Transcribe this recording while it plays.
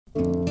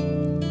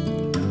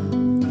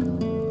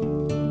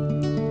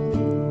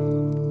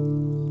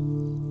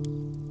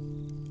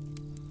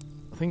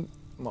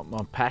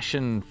My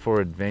passion for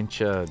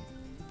adventure,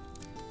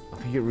 I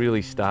think it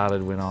really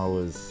started when I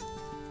was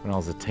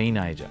a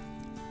teenager.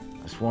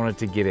 I just wanted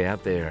to get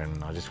out there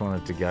and I just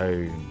wanted to go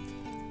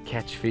and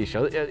catch fish.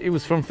 It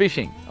was from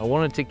fishing. I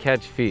wanted to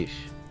catch fish,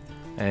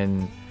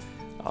 and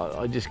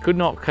I just could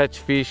not catch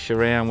fish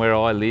around where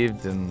I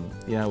lived, and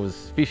you know, it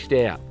was fished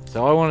out.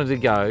 So I wanted to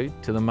go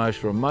to the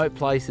most remote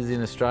places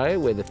in Australia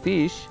where the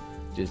fish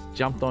just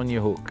jumped on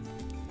your hook.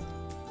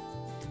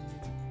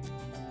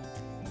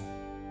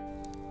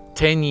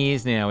 10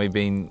 years now we've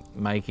been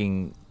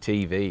making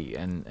TV,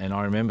 and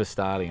I remember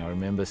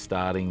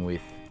starting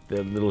with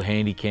the little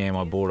handy cam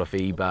I bought off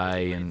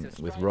eBay, and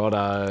with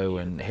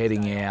Rotto, and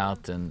heading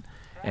out and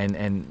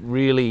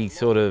really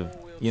sort of,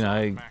 you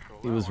know,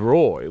 it was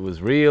raw, it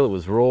was real, it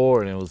was raw,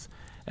 and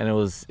it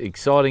was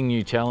exciting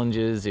new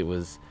challenges. It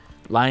was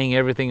laying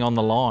everything on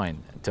the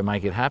line to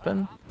make it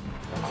happen.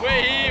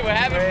 We're here, we're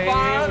having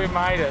fun. We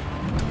made it.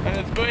 And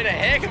it's been a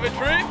heck of a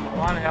trip.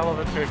 One hell of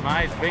a trip,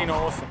 mate. It's been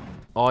awesome.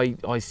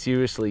 I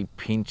seriously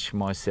pinch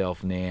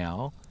myself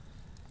now,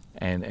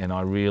 and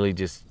I really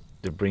just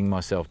to bring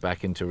myself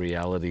back into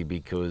reality,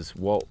 because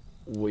what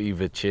we've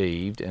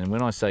achieved, and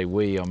when I say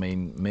we, I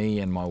mean me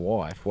and my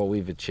wife, what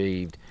we've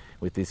achieved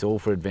with this All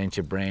for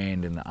Adventure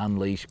brand and the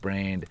Unleash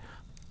brand,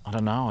 I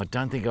don't know, I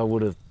don't think I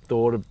would have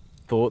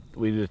thought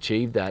we'd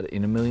achieved that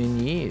in a million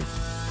years.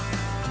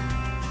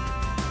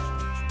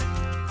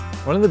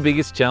 One of the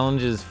biggest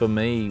challenges for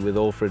me with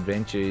All for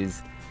Adventure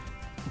is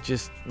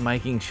just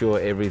making sure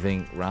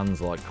everything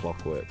runs like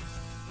clockwork.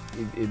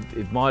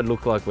 It might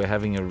look like we're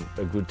having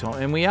a good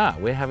time, and we are.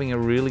 We're having a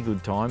really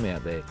good time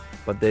out there,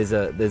 but there's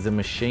a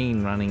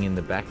machine running in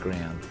the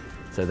background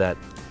so that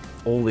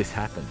all this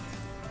happens.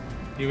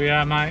 Here we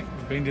are, mate.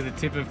 We've been to the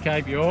tip of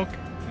Cape York,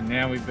 and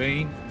now we've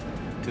been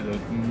to the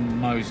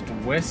most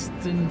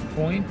western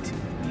point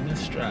in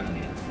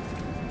Australia.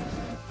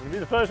 You'll be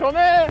the first one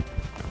there.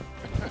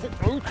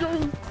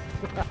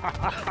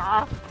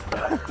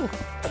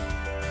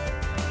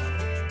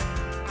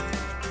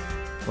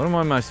 One of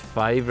my most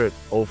favourite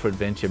All for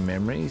Adventure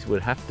memories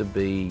would have to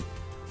be,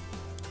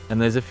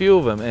 and there's a few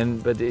of them,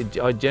 but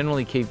I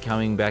generally keep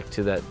coming back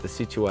to the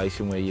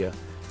situation where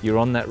you're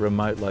on that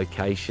remote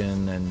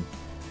location,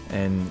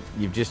 and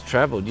you've just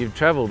travelled. You've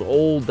travelled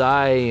all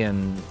day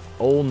and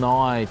all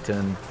night,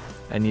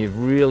 and you've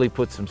really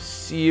put some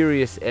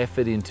serious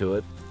effort into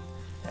it,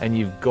 and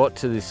you've got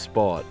to this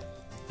spot,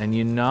 and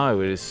you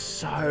know it is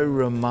so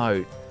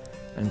remote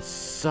and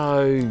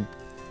so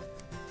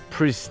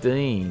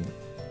pristine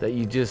that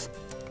you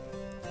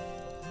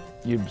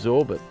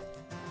absorb it.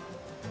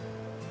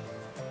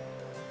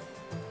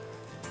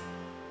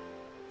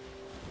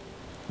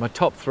 My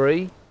top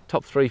three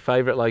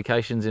favourite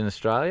locations in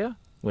Australia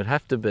would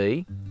have to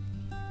be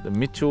the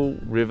Mitchell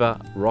River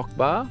Rock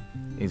Bar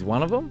is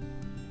one of them.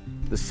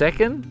 The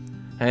second,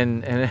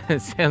 and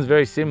it sounds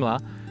very similar,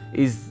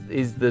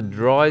 is the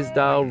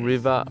Drysdale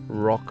River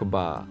Rock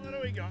Bar.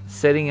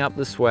 Setting up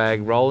the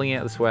swag, rolling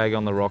out the swag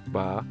on the rock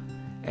bar,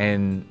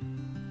 and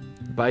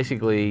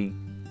basically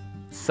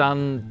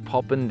sun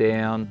popping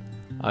down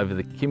over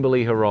the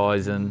Kimberley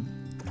horizon.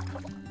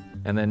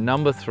 And then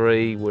number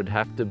three would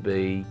have to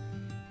be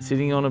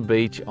sitting on a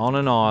beach on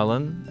an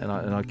island, and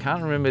I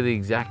can't remember the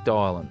exact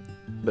island,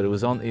 but it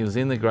was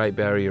in the Great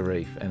Barrier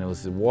Reef, and it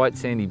was the white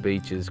sandy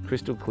beaches,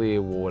 crystal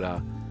clear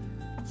water,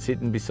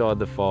 sitting beside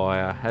the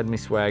fire, had my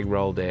swag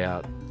rolled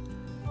out.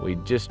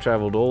 We'd just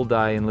travelled all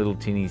day in little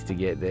tinnies to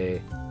get there.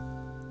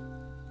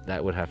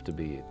 That would have to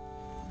be it.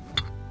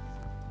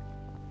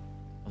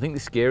 I think the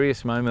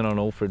scariest moment on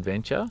All for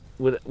Adventure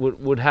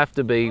would have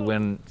to be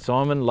when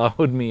Simon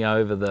lowered me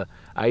over the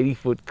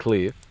 80-foot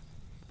cliff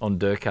on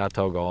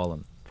Durkartog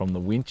Island from the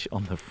winch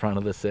on the front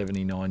of the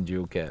 79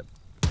 dual cab.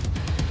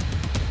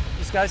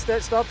 Just go,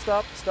 stop,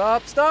 stop,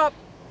 stop, stop.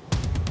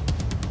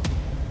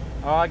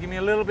 All right, give me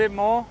a little bit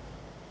more.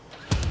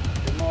 A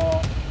bit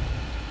more.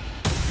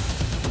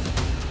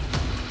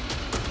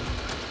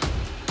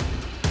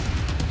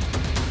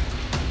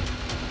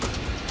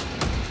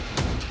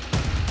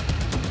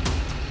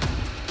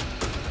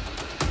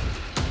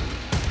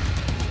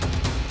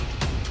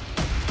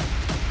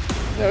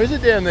 Now, is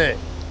it down there?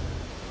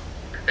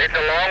 It's a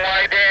long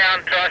way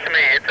down, trust me,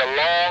 it's a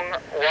long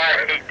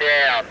way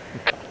down.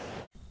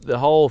 The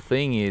whole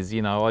thing is,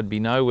 you know, I'd be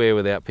nowhere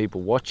without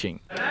people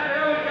watching.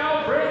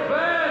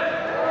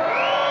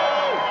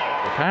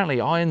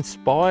 Apparently I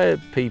inspire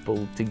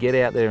people to get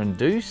out there and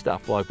do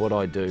stuff like what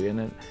I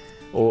do,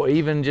 or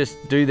even just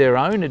do their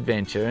own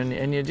adventure,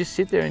 and you just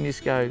sit there and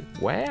just go,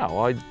 wow,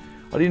 I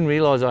didn't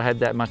realise I had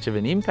that much of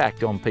an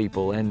impact on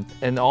people, and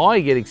I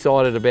get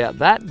excited about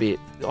that bit.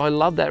 I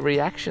love that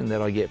reaction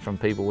that I get from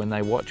people when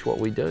they watch what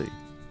we do.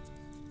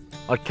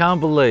 I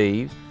can't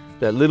believe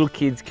that little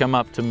kids come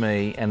up to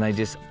me and they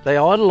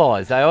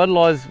idolise. They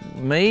idolise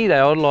me, they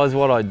idolise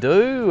what I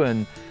do,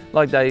 and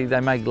like they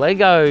make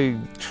Lego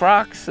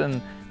trucks,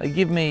 and they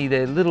give me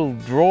their little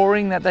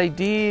drawing that they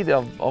did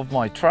of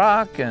my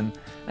truck, and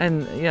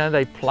you know,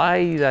 they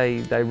play,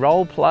 they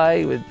role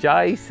play with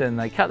Jase, and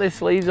they cut their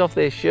sleeves off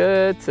their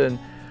shirts, and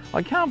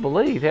I can't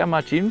believe how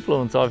much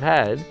influence I've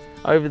had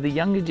over the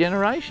younger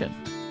generation.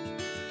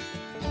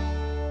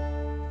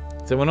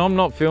 So when I'm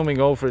not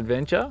filming All for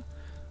Adventure,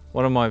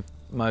 one of my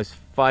most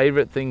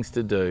favourite things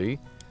to do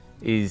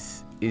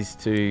is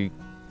to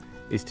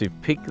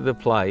pick the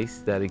place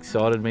that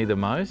excited me the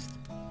most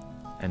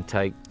and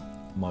take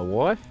my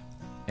wife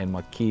and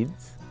my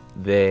kids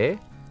there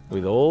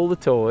with all the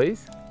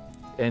toys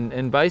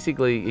and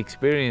basically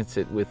experience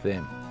it with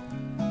them.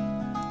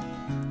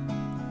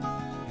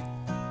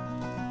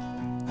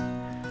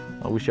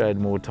 I wish I had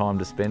more time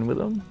to spend with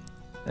them,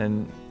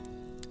 and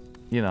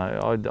you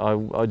know,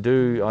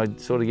 I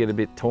sort of get a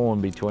bit torn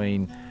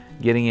between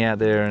getting out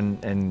there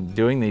and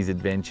doing these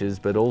adventures,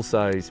 but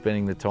also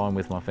spending the time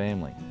with my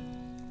family.